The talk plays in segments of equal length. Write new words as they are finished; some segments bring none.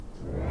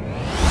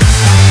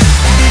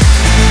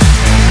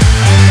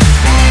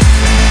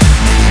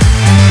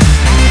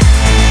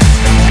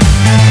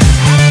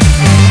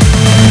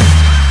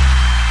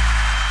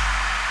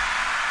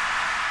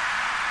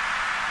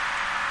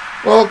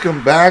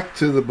Welcome back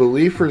to the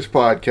Be-Leaf-ers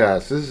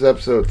Podcast. This is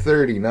episode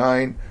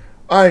 39.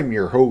 I'm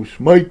your host,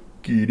 Mike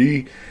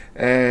Giddy,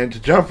 and to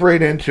jump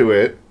right into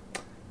it,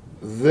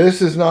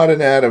 this is not an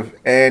ad of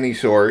any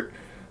sort,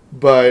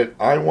 but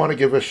I want to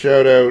give a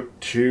shout out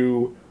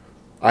to,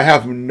 I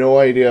have no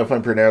idea if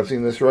I'm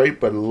pronouncing this right,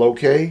 but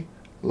lokai,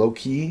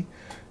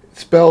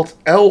 spelled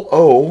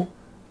L-O-K-A-I.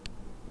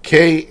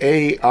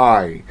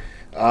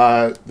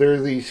 There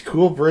are these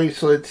cool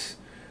bracelets,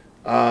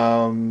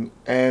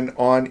 and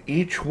on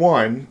each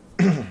one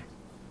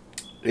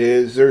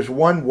there's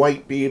one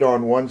white bead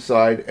on one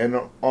side, and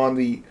on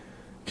the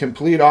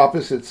complete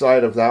opposite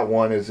side of that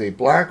one is a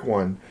black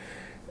one.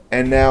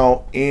 And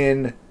now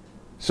in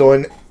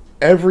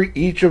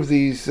each of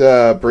these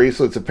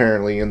bracelets,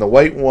 apparently, in the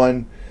white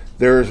one,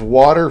 there's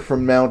water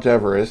from Mount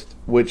Everest,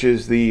 which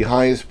is the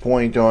highest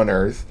point on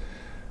Earth,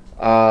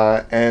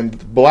 and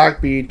the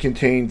black bead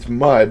contains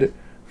mud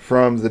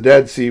from the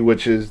Dead Sea,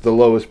 which is the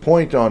lowest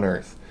point on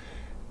Earth.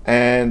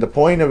 And the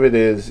point of it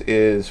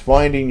is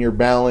finding your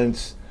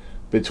balance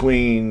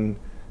between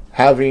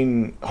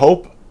having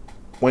hope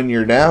when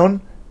you're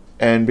down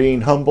and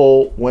being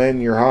humble when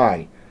you're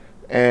high.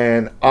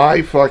 And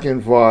I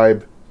fucking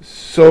vibe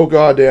so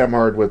goddamn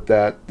hard with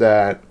that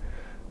the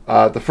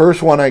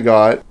first one I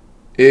got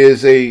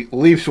is a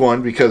Leafs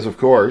one, because of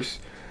course.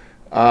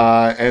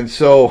 And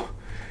so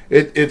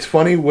it's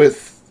funny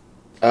with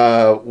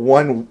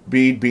one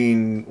bead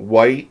being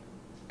white,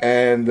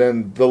 and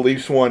then the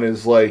Leafs one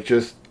is like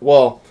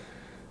all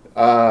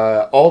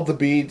the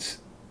beads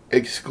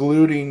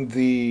excluding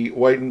the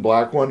white and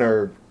black one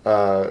are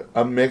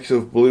a mix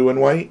of blue and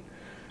white.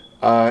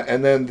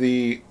 And then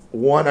the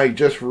one I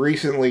just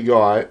recently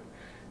got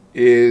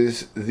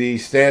is the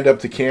Stand Up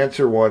to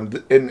Cancer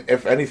one. And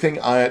if anything,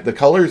 the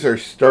colors are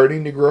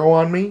starting to grow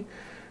on me,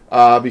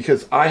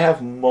 because I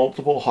have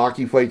multiple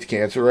Hockey Fights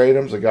Cancer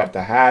items. I got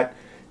the hat,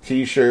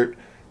 t-shirt,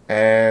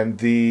 and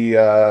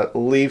the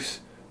Leafs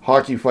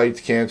Hockey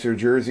Fights Cancer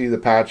jersey, the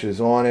patches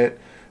on it.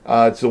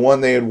 It's the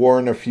one they had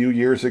worn a few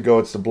years ago.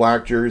 It's the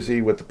black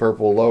jersey with the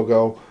purple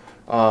logo.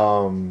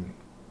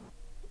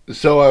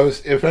 So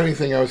if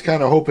anything, I was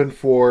kind of hoping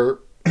for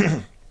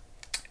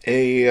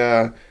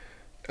a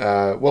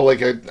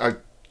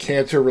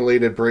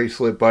cancer-related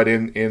bracelet, but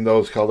in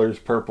those colors,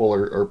 purple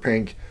or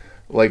pink,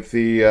 like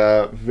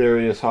the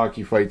various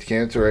Hockey Fights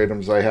Cancer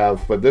items I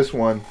have. But this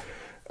one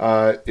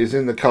is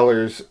in the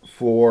colors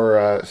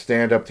for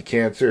Stand Up to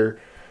Cancer.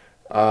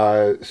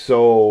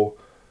 So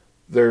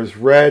there's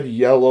red,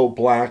 yellow,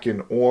 black,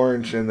 and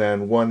orange, and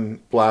then one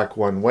black,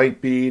 one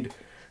white bead.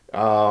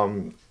 For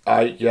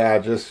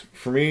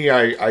me,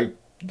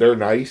 they're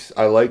nice.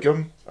 I like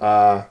them.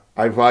 I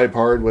vibe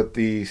hard with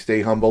the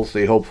stay humble,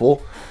 stay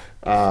hopeful.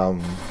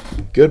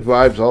 Good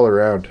vibes all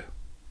around.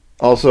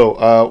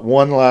 Also,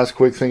 one last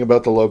quick thing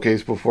about the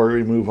lokays before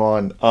we move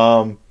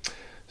on.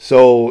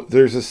 So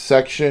there's a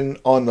section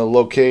on the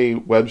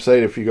lokai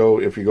website, if you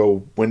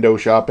go window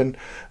shopping,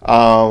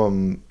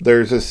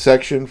 there's a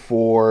section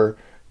for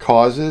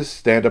causes.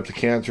 Stand Up to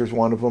Cancer is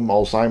one of them.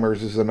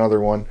 Alzheimer's is another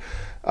one.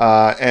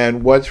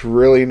 And what's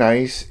really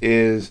nice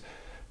is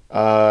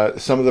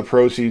some of the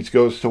proceeds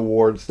goes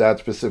towards that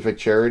specific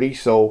charity.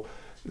 So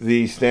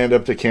the Stand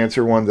Up to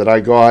Cancer one that I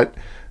got,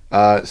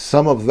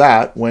 some of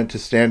that went to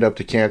Stand Up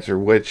to Cancer,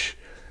 which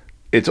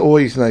it's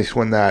always nice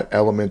when that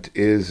element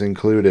is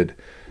included.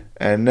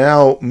 And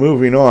now,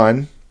 moving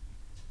on,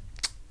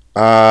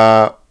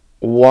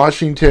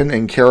 Washington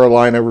and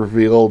Carolina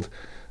revealed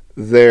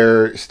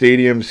their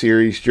Stadium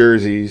Series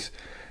jerseys,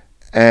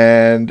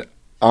 and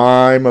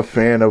I'm a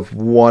fan of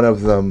one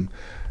of them.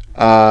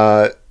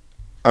 I'm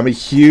a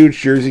huge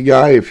jersey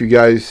guy. If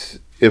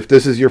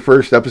this is your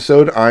first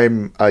episode,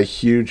 I'm a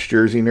huge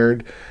jersey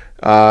nerd.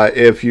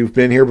 If you've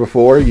been here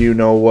before, you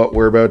know what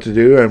we're about to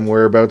do, and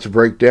we're about to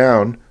break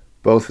down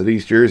both of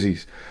these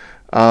jerseys.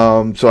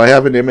 So I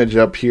have an image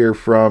up here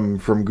from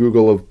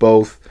Google of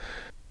both.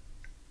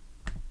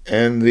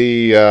 And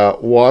the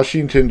we'll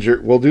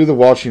do the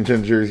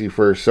Washington jersey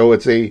first. So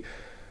it's a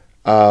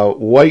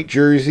white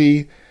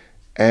jersey,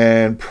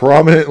 and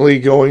prominently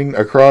going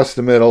across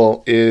the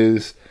middle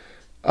is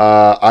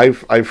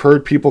I've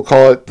heard people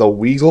call it the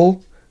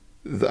Weagle,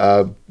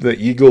 the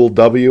Eagle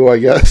W, I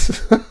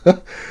guess.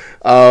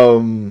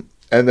 And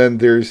then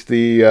there's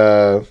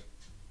the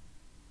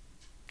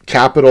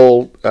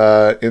capital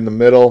in the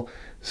middle.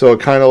 So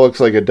it kind of looks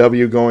like a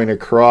W going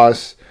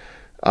across.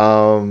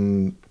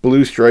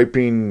 Blue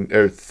striping,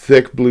 or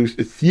thick blue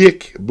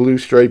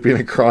striping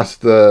across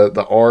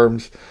the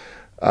arms.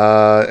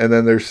 And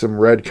then there's some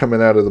red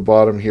coming out of the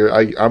bottom here.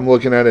 I'm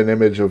looking at an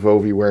image of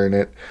Ovi wearing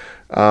it.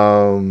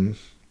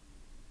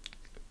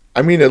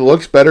 It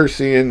looks better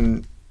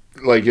seeing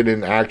like it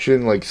in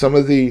action. Like some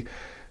of the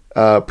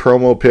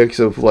promo pics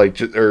of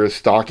or a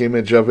stock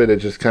image of it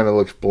just kind of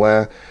looks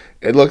blah.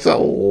 It looks a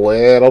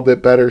little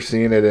bit better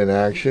seeing it in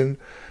action.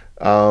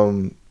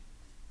 I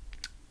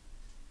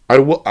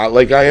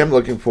am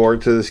looking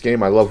forward to this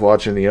game. I love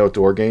watching the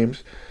outdoor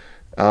games.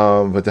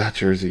 But that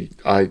jersey,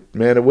 it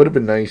would have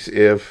been nice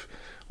if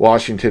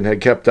Washington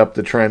had kept up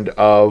the trend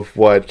of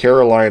what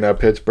Carolina,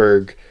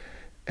 Pittsburgh,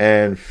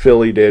 and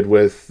Philly did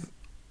with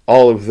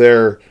all of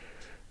their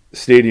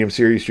Stadium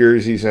Series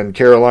jerseys, and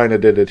Carolina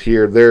did it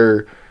here.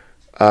 Their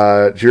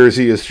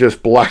jersey is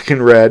just black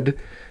and red.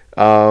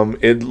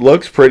 It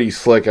looks pretty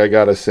slick, I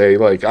gotta say.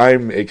 Like,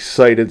 I'm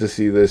excited to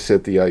see this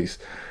hit the ice.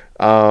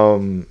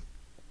 So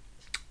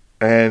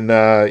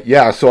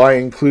I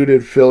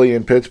included Philly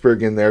and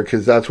Pittsburgh in there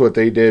because that's what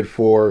they did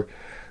for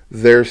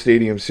their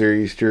Stadium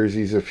Series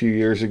jerseys a few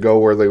years ago,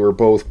 where they were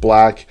both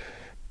black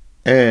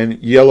and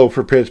yellow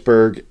for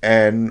Pittsburgh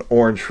and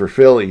orange for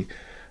Philly.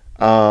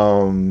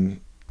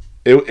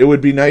 It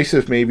would be nice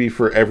if maybe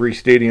for every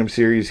Stadium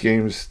Series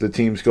games the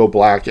teams go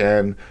black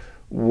and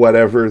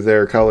whatever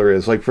their color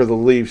is. Like for the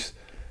Leafs,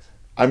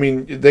 I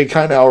mean, they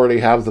kind of already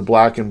have the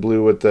black and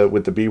blue with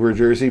the Beaver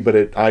jersey,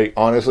 but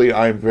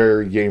I'm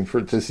very game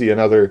to see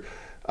another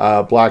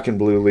black and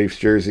blue Leafs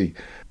jersey.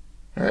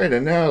 All right,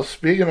 and now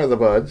speaking of the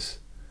Buds,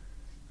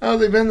 how have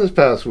they been this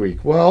past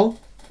week? Well,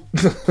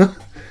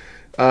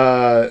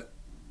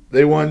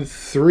 they won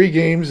 3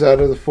 games out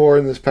of the 4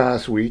 in this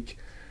past week,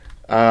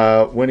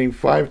 winning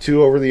 5-2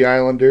 over the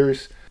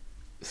Islanders,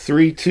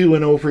 3-2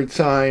 in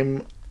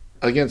overtime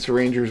against the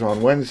Rangers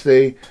on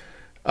Wednesday.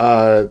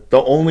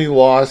 The only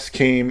loss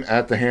came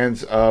at the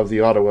hands of the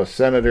Ottawa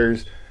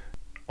Senators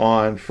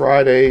on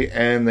Friday,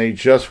 and they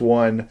just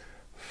won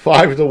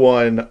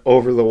 5-1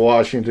 over the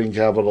Washington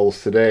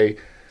Capitals today.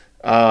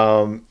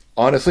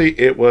 Honestly,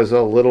 it was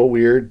a little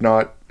weird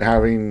not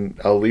having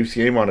a Leafs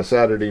game on a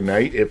Saturday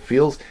night. It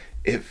feels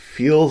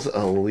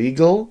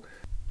illegal.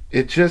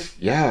 It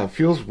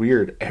feels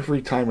weird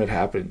every time it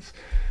happens.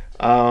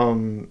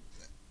 And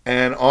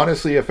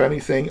honestly, if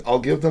anything, I'll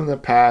give them the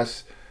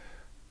pass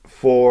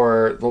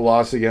for the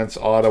loss against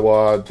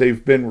Ottawa.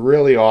 They've been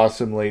really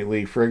awesome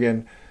lately.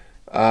 The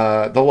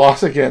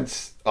loss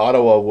against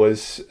Ottawa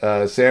was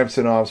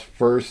Samsonov's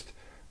first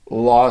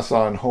loss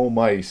on home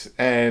ice,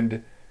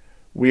 and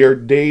we are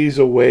days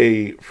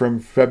away from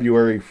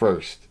February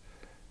 1st.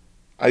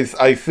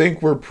 I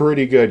think we're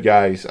pretty good,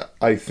 guys.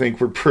 I think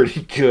we're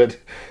pretty good.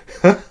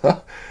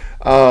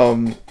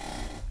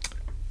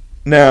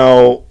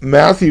 Now,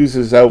 Matthews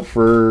is out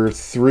for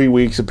 3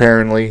 weeks,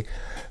 apparently,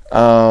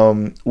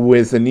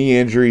 with a knee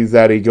injury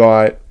that he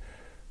got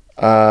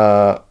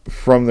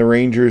from the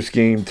Rangers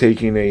game,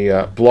 taking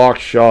a blocked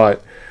shot.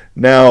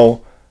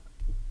 Now,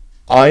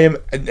 and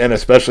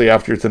especially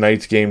after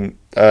tonight's game,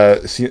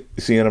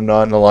 seeing him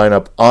not in the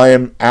lineup, I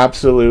am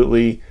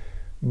absolutely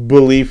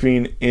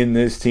believing in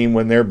this team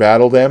when they're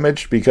battle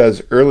damaged,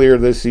 because earlier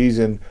this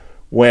season,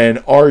 when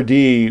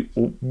RD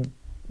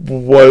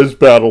was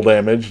battle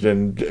damaged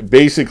and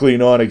basically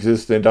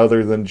non-existent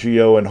other than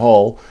Gio and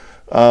Hull,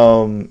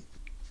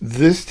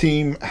 this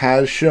team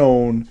has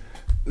shown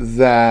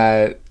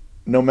that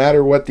no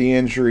matter what the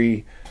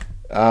injury,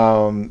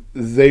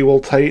 they will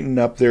tighten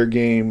up their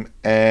game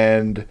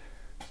and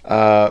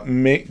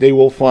they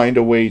will find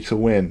a way to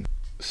win.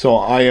 So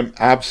I am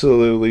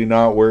absolutely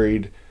not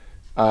worried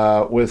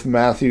with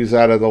Matthews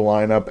out of the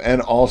lineup,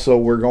 and also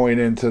we're going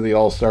into the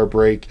All-Star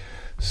break.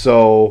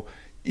 So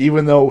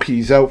even though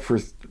he's out for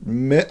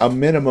a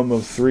minimum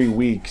of 3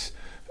 weeks,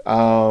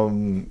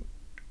 the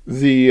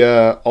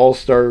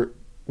All-Star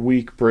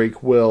week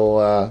break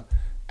will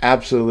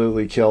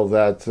absolutely kill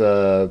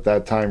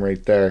that time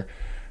right there.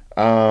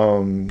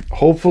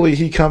 Hopefully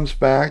he comes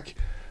back.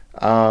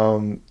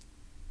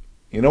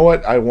 You know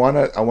what? I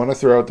wanna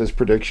throw out this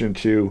prediction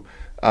too,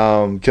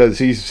 because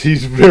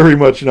he's very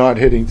much not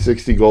hitting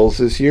 60 goals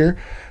this year.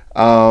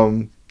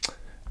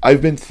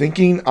 I've been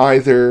thinking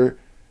either,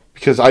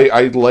 because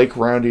I like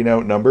rounding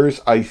out numbers,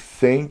 I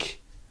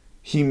think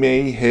he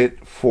may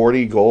hit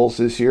 40 goals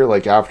this year,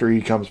 like after he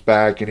comes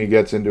back and he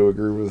gets into a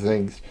groove of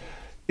things.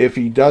 If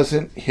he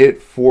doesn't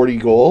hit 40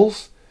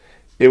 goals,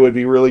 it would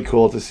be really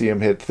cool to see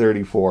him hit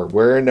 34.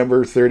 Wearing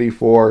number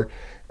 34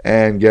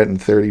 and getting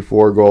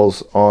 34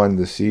 goals on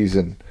the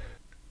season.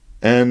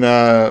 And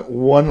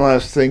one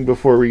last thing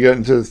before we get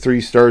into the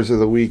 3 stars of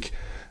the week.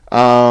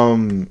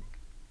 The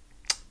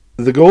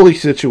goalie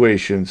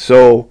situation.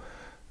 So,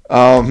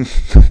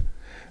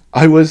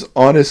 I was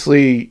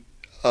honestly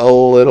a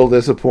little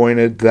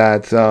disappointed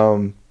that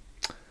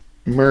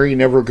Murray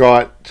never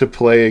got to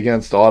play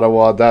against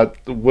Ottawa.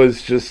 That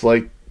was just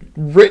like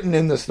written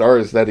in the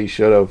stars that he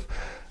should have.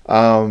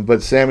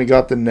 But Sammy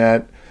got the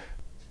net.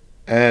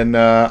 And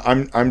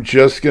I'm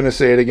just going to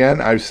say it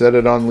again. I've said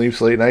it on Leafs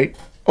Late Night.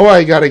 Oh,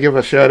 I got to give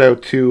a shout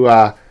out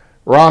to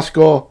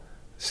Roscoe,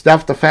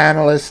 Steph the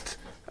Fanalist,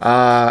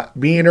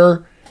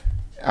 Beaner,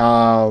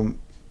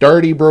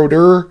 Darty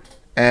Broder,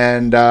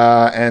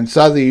 and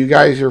Southey. You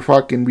guys are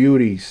fucking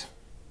beauties.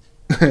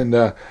 And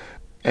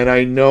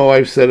I know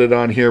I've said it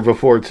on here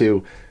before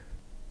too.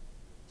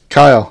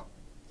 Kyle,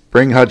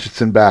 bring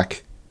Hutchinson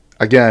back.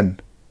 Again.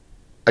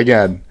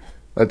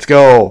 Let's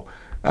go.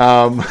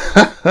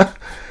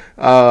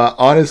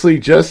 Honestly,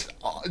 just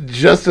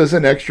as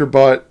an extra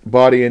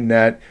body in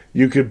net,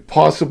 you could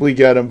possibly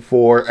get him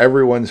for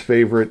everyone's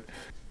favorite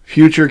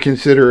future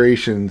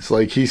considerations.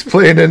 Like, he's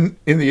playing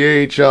in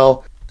the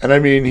AHL, And I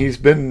mean, he's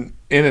been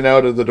in and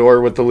out of the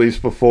door with the Leafs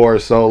before,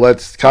 so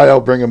let's, Kyle,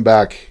 bring him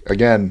back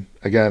again.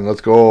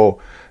 Let's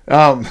go.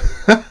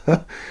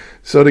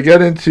 So to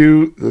get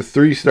into the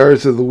 3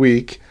 stars of the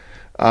week,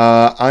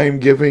 I'm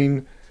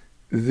giving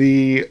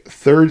the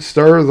 3rd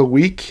star of the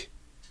week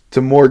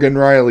to Morgan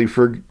Rielly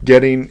for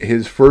getting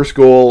his first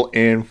goal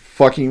in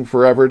fucking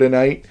forever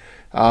tonight.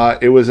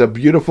 It was a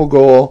beautiful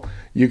goal.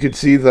 You could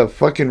see the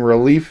fucking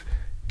relief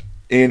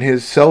in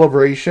his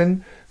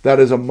celebration. That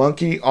is a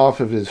monkey off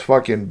of his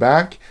fucking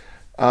back.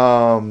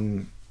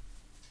 And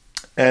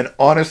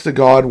honest to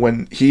God,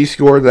 when he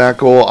scored that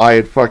goal, I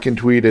had fucking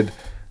tweeted.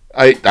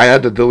 I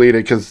had to delete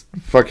it because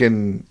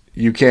fucking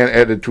you can't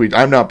edit tweets.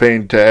 I'm not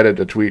paying to edit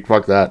a tweet.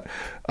 Fuck that.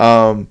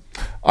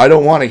 I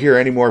don't want to hear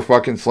any more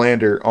fucking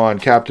slander on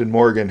Captain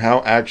Morgan.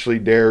 How actually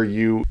dare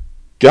you?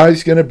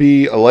 Guy's going to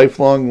be a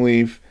lifelong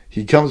Leaf.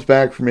 He comes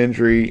back from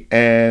injury,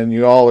 and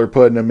you all are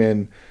putting him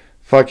in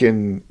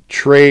fucking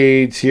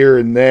trades here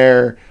and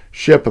there.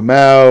 Ship him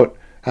out.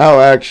 How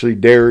actually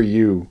dare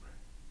you,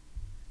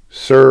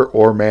 sir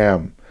or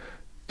ma'am?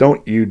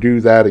 Don't you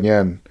do that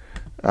again.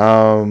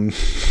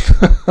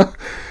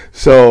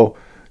 So,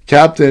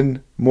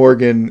 Captain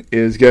Morgan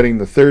is getting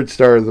the 3rd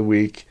star of the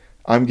week.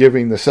 I'm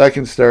giving the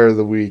 2nd star of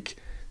the week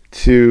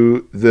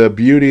to the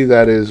beauty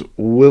that is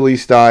Willie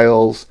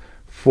Styles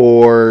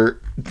for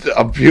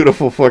a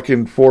beautiful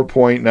fucking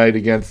 4-point night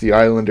against the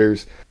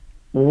Islanders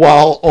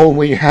while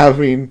only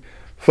having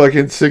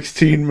fucking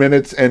 16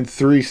 minutes and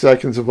 3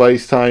 seconds of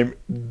ice time.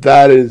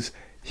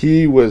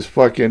 He was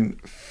fucking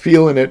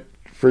feeling it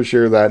for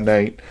sure that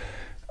night.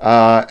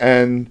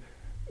 And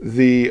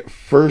the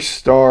 1st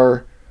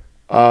star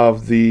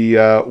of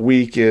the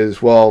week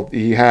is, well,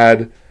 he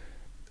had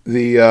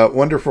the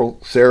wonderful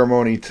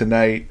ceremony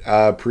tonight,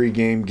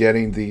 pre-game,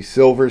 getting the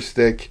silver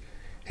stick,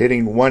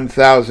 hitting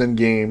 1,000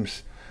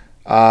 games.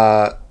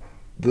 The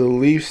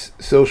Leafs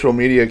social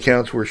media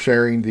accounts were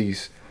sharing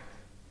these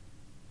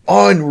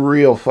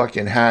unreal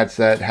fucking hats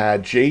that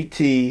had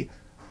JT1K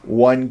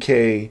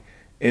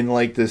in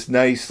like this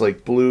nice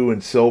like blue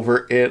and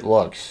silver. It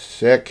looks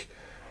sick.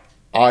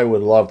 I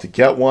would love to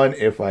get one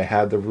if I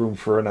had the room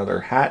for another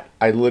hat.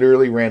 I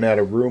literally ran out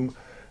of room.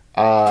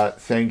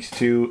 Thanks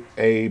to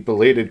a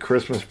belated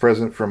Christmas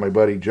present from my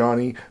buddy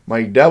Johnny,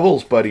 my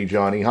Devils buddy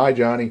Johnny. Hi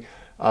Johnny.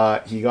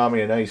 He got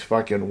me a nice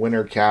fucking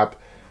winter cap,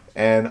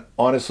 and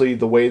honestly,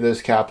 the way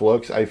this cap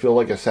looks, I feel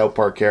like a South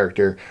Park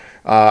character.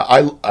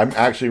 I'm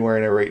actually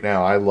wearing it right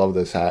now. I love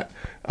this hat.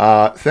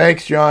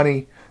 Thanks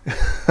Johnny.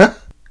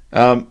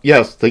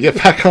 Yes, to get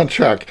back on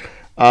track.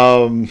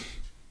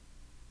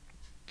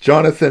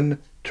 Jonathan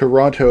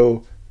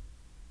Toronto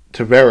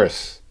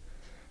Tavares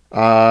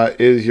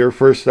is your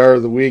 1st star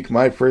of the week,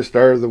 my 1st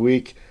star of the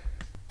week,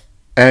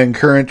 and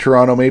current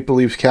Toronto Maple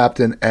Leafs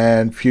captain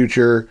and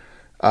future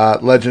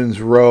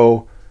Legends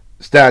Row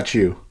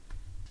statue.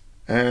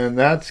 And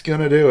that's going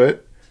to do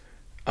it.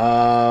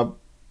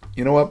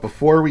 You know what?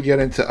 Before we get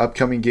into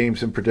upcoming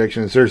games and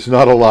predictions, there's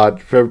not a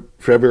lot.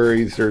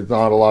 There's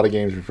not a lot of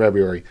games for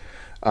February.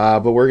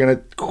 But we're going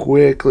to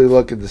quickly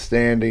look at the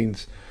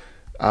standings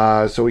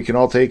so we can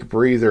all take a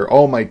breather.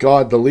 Oh my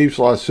God, the Leafs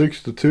lost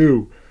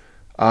 6-2.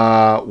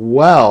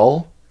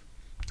 Well,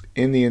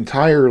 in the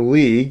entire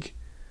league,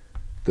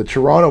 the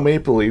Toronto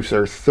Maple Leafs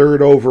are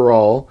 3rd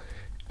overall,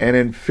 and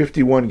in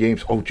 51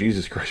 games, oh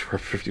Jesus Christ, we're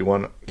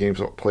 51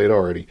 games played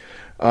already.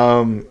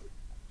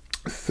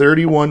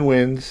 31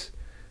 wins,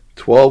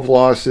 12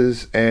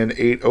 losses, and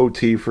 8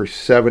 OT for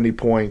 70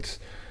 points.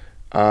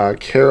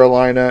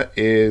 Carolina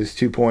is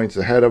 2 points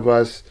ahead of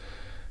us,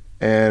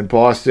 and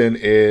Boston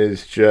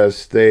is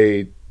just,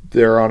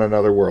 they're on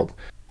another world.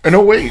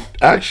 No, wait,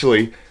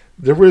 actually,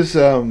 there was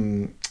a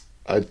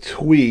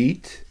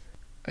tweet,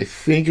 I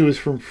think it was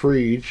from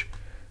Frege,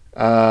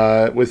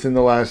 within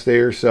the last day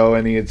or so,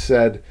 and he had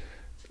said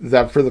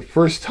that for the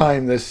first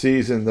time this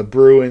season, the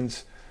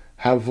Bruins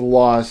have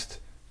lost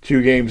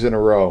 2 games in a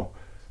row.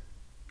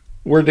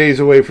 We're days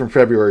away from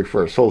February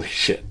 1st. Holy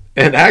shit.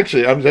 And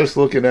actually, I'm just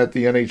looking at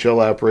the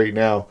NHL app right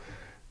now.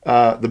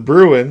 The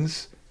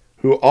Bruins,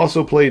 who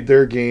also played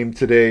their game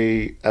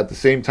today at the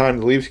same time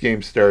the Leafs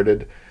game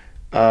started,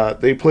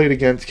 they played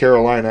against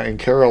Carolina, and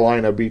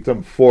Carolina beat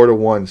them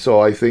 4-1. So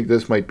I think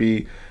this might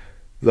be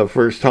the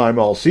first time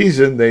all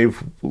season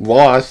they've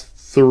lost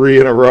 3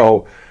 in a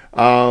row.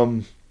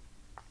 Are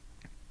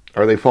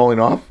they falling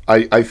off?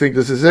 I think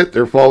this is it.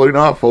 They're falling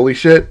off. Holy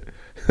shit.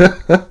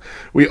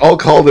 We all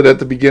called it at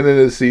the beginning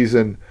of the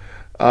season.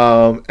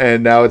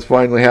 And now it's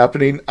finally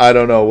happening. I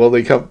don't know. Will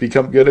they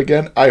become good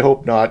again? I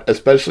hope not,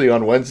 especially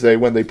on Wednesday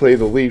when they play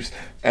the Leafs.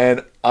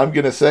 And I'm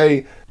going to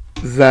say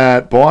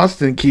that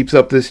Boston keeps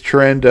up this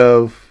trend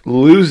of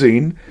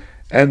losing,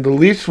 and the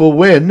Leafs will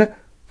win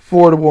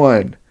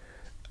 4-1.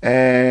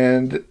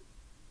 And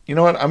you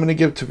know what? I'm going to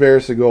give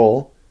Tavares a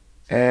goal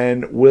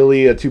and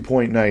Willie a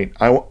 2-point night.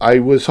 I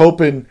was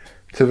hoping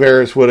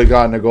Tavares would have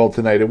gotten a goal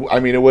tonight.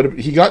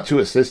 He got 2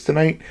 assists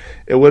tonight.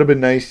 It would have been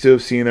nice to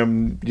have seen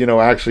him,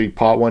 actually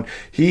pot one.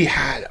 He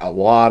had a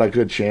lot of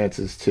good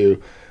chances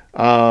too.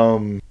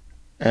 And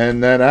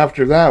then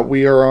after that,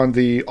 we are on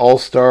the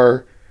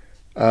All-Star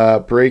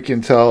break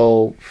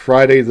until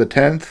Friday the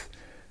 10th,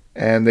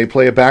 and they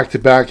play a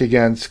back-to-back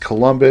against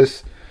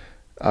Columbus,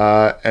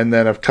 and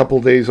then a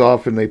couple days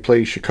off, and they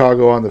play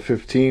Chicago on the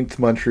 15th,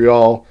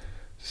 Montreal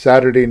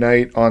Saturday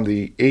night on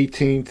the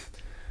 18th.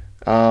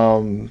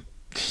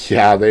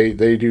 Yeah,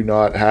 they do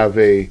not have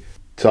a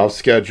tough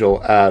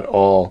schedule at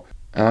all.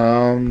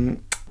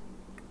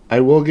 I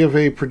will give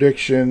a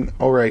prediction.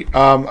 All right,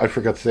 I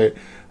forgot to say it.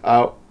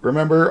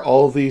 Remember,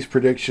 all of these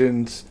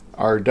predictions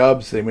are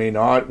dubs. They may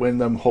not win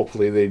them.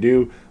 Hopefully they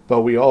do.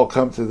 But we all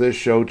come to this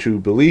show to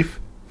believe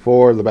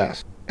for the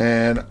best.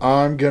 And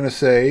I'm going to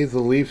say the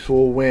Leafs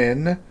will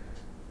win.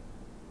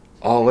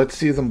 Oh, let's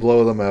see them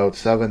blow them out.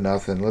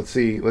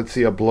 7-0. Let's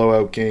see a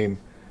blowout game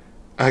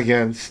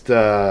against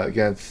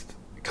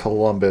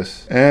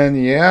Columbus.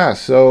 And yeah,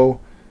 so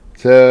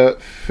to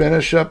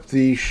finish up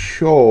the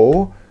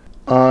show,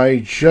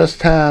 I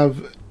just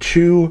have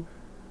 2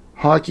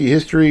 Hockey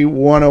History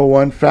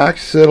 101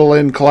 facts. Settle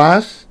in,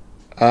 class.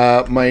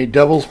 My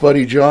Devils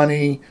buddy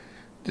Johnny,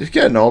 just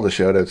getting all the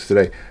shout-outs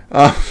today.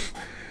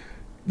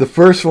 The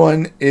first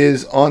one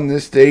is on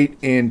this date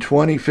in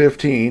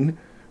 2015.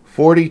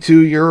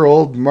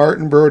 42-year-old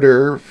Martin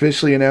Brodeur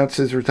officially announced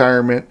his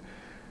retirement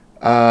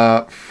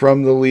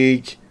from the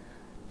league.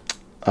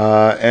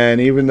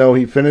 And even though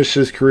he finished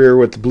his career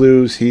with the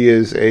Blues, he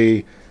is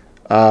a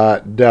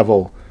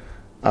Devil.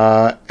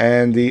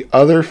 And the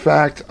other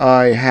fact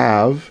I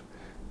have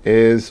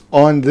is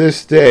on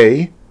this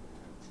day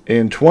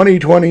in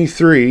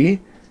 2023,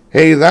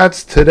 hey,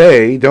 that's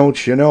today,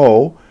 don't you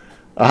know,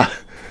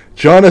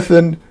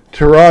 Jonathan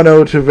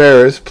Toronto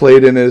Tavares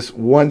played in his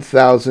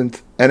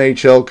 1000th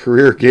NHL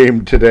career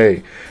game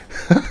today.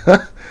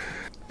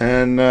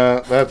 And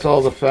that's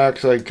all the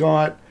facts I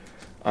got.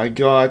 I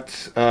got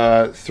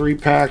 3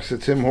 packs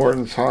of Tim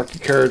Hortons hockey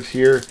cards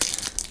here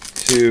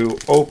to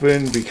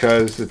open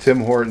because the Tim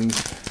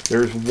Hortons,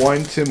 there's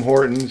one Tim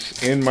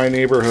Hortons in my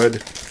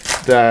neighborhood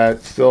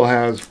that still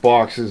has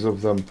boxes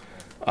of them.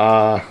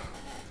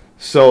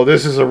 So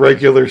this is a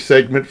regular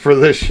segment for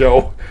this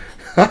show.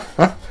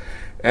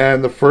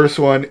 And the first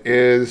one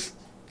is,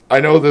 I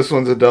know this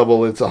one's a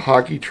double. It's a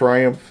Hockey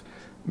Triumph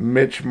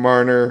Mitch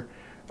Marner.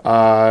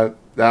 That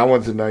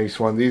one's a nice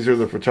one. These are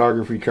the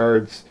photography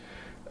cards.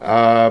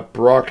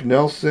 Brock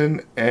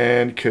Nelson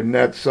and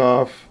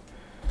Kuznetsov.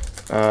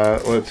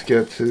 Let's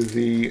get to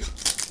the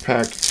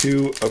pack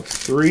 2 of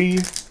 3.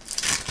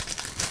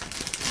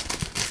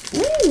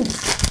 Ooh.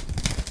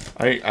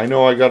 I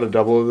know I got a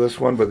double of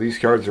this one, but these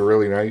cards are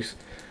really nice.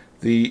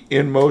 The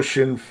In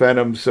Motion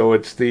Phenom, so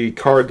it's the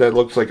card that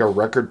looks like a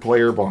record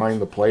player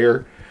behind the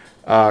player.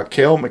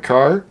 Cale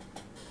Makar,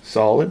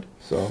 solid.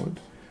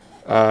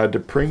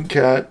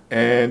 DePrincat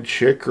and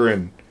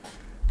Chychrun.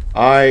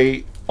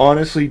 I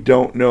honestly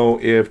don't know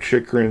if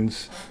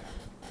Chychrun's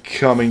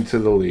coming to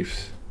the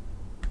Leafs.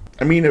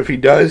 I mean, if he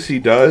does, he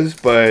does,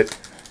 but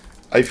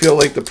I feel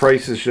like the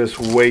price is just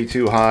way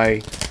too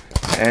high.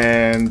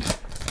 And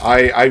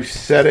I've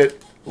said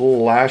it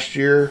last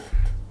year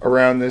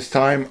around this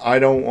time. I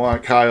don't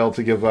want Kyle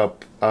to give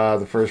up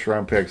the first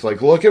round picks.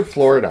 Like, look at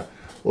Florida.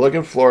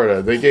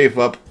 They gave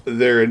up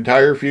their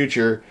entire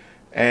future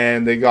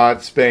and they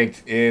got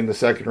spanked in the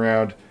second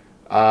round.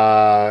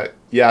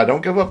 Yeah,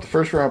 don't give up the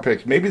first round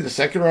picks. Maybe the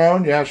second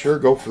round, yeah, sure,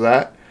 go for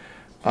that.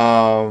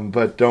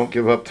 But don't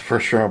give up the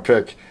first round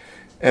pick.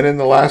 And in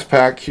the last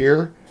pack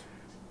here,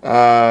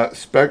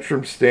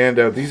 Spectrum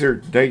Standout. These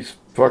are nice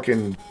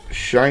fucking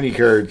shiny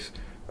cards.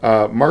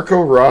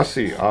 Marco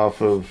Rossi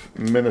off of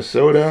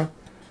Minnesota,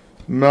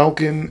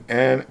 Malkin,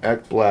 and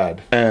Ekblad.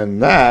 And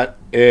that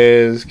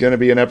is going to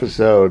be an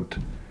episode.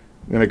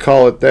 I'm going to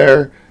call it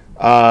there.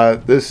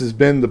 This has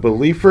been the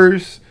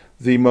Be-Leaf-ers,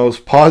 the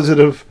most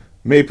positive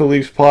Maple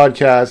Leafs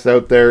podcast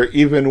out there,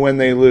 even when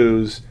they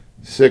lose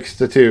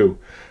 6-2.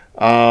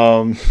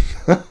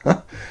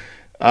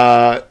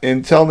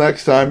 Until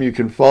next time, you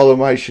can follow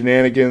my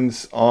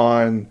shenanigans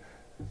on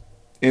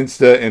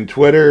Insta and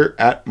Twitter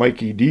at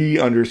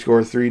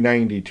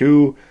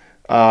MikeyD_392.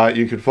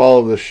 You can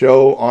follow the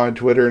show on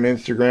Twitter and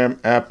Instagram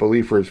at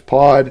Be-Leaf-ers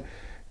Pod.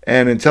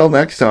 And until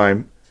next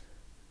time,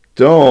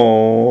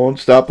 don't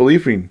stop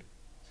believing.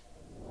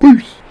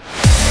 Peace.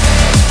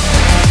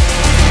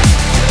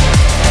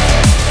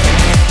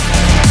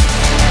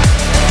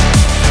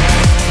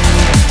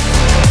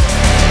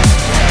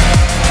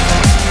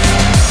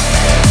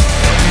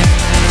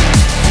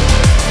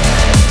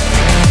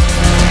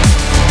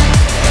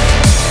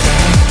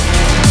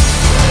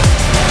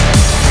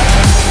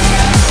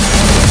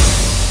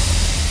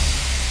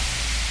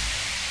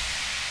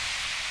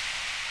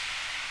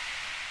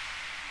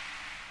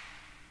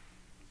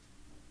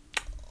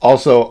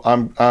 Also,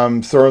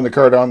 I'm throwing the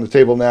card on the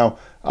table now.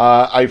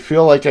 I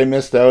feel like I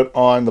missed out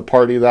on the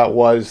party that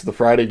was the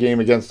Friday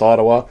game against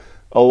Ottawa.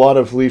 A lot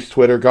of Leafs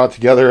Twitter got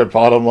together at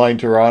Bottom Line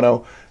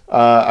Toronto.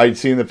 I'd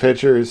seen the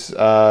pictures.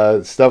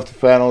 Stuff the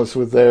Fanalist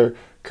was there.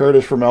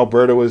 Curtis from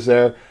Alberta was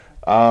there.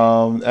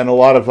 And a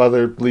lot of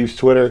other Leafs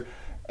Twitter.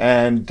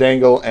 And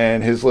Dangle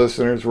and his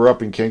listeners were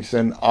up in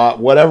Kingston.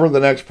 Whatever the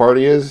next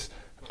party is,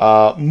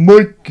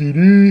 Mikey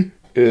D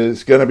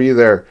is going to be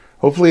there.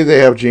 Hopefully they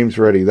have James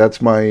ready.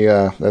 That's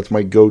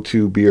my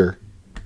go-to beer.